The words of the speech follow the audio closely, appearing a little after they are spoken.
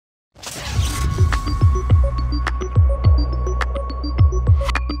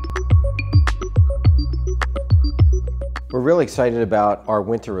really excited about our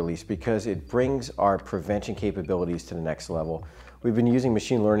winter release because it brings our prevention capabilities to the next level. We've been using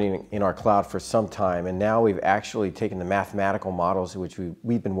machine learning in our cloud for some time, and now we've actually taken the mathematical models which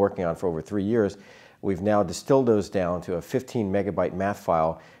we've been working on for over 3 years. We've now distilled those down to a 15 megabyte math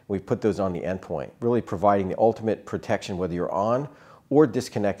file. We've put those on the endpoint, really providing the ultimate protection whether you're on or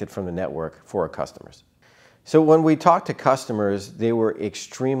disconnected from the network for our customers. So when we talked to customers, they were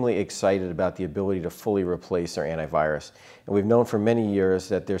extremely excited about the ability to fully replace their antivirus. And we've known for many years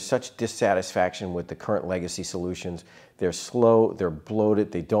that there's such dissatisfaction with the current legacy solutions. They're slow, they're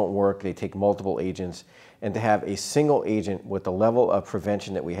bloated, they don't work, they take multiple agents. And to have a single agent with the level of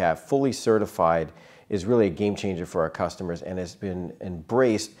prevention that we have fully certified is really a game changer for our customers and has been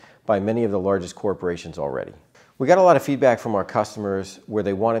embraced by many of the largest corporations already. We got a lot of feedback from our customers where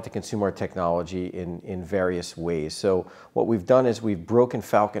they wanted to consume our technology in various ways. So what we've done is we've broken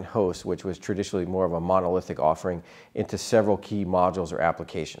Falcon Host, which was traditionally more of a monolithic offering, into several key modules or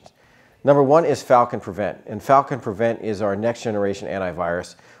applications. Number one is Falcon Prevent, and Falcon Prevent is our next generation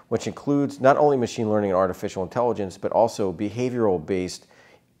antivirus, which includes not only machine learning and artificial intelligence, but also behavioral-based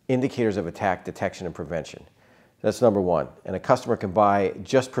indicators of attack detection and prevention. That's number one, and a customer can buy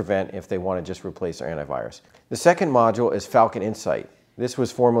just Prevent if they want to just replace their antivirus. The second module is Falcon Insight. This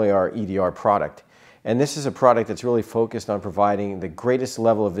was formerly our EDR product, and this is a product that's really focused on providing the greatest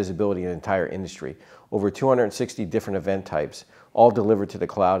level of visibility in the entire industry. Over 260 different event types, all delivered to the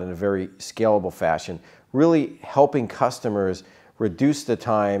cloud in a very scalable fashion, really helping customers reduce the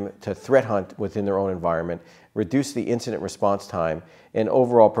time to threat hunt within their own environment, reduce the incident response time, and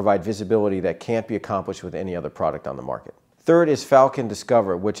overall provide visibility that can't be accomplished with any other product on the market. Third is Falcon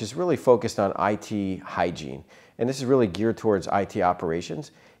Discover, which is really focused on IT hygiene. And this is really geared towards IT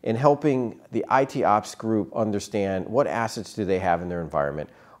operations and helping the IT ops group understand what assets do they have in their environment.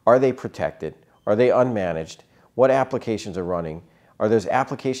 Are they protected? Are they unmanaged? What applications are running? Are those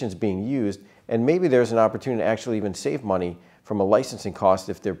applications being used? And maybe there's an opportunity to actually even save money from a licensing cost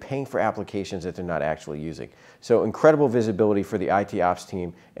if they're paying for applications that they're not actually using. So incredible visibility for the IT ops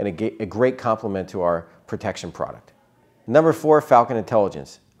team and a great complement to our protection product. Number four, Falcon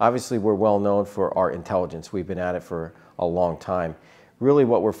Intelligence. Obviously, we're well known for our intelligence. We've been at it for a long time. Really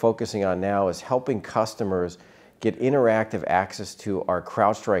what we're focusing on now is helping customers get interactive access to our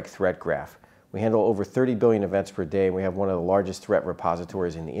CrowdStrike threat graph. We handle over 30 billion events per day, and we have one of the largest threat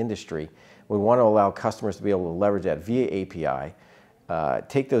repositories in the industry. We want to allow customers to be able to leverage that via API,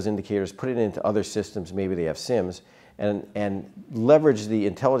 take those indicators, put it into other systems, maybe they have SIEMs, and leverage the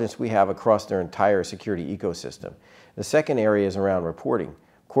intelligence we have across their entire security ecosystem. The second area is around reporting.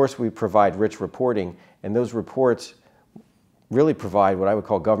 Of course, we provide rich reporting, and those reports really provide what I would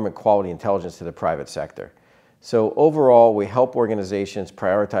call government quality intelligence to the private sector. So overall, we help organizations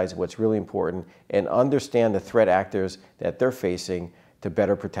prioritize what's really important and understand the threat actors that they're facing to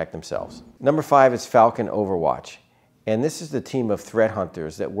better protect themselves. Number five is Falcon Overwatch. And this is the team of threat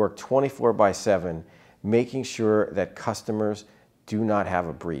hunters that work 24/7, making sure that customers do not have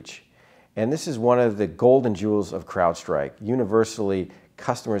a breach. And this is one of the golden jewels of CrowdStrike. Universally,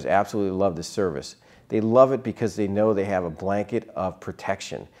 customers absolutely love this service. They love it because they know they have a blanket of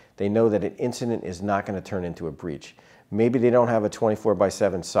protection. They know that an incident is not going to turn into a breach. Maybe they don't have a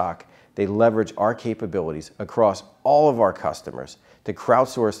 24/7 SOC. They leverage our capabilities across all of our customers to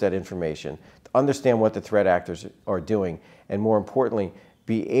crowdsource that information, to understand what the threat actors are doing, and more importantly,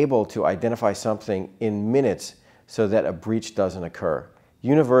 be able to identify something in minutes so that a breach doesn't occur.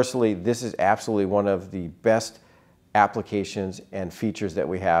 Universally, this is absolutely one of the best applications and features that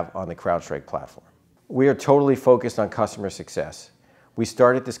we have on the CrowdStrike platform. We are totally focused on customer success. We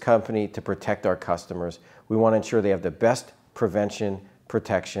started this company to protect our customers. We want to ensure they have the best prevention,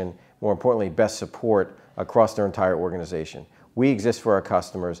 protection, more importantly, best support across their entire organization. We exist for our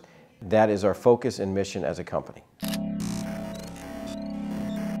customers. That is our focus and mission as a company.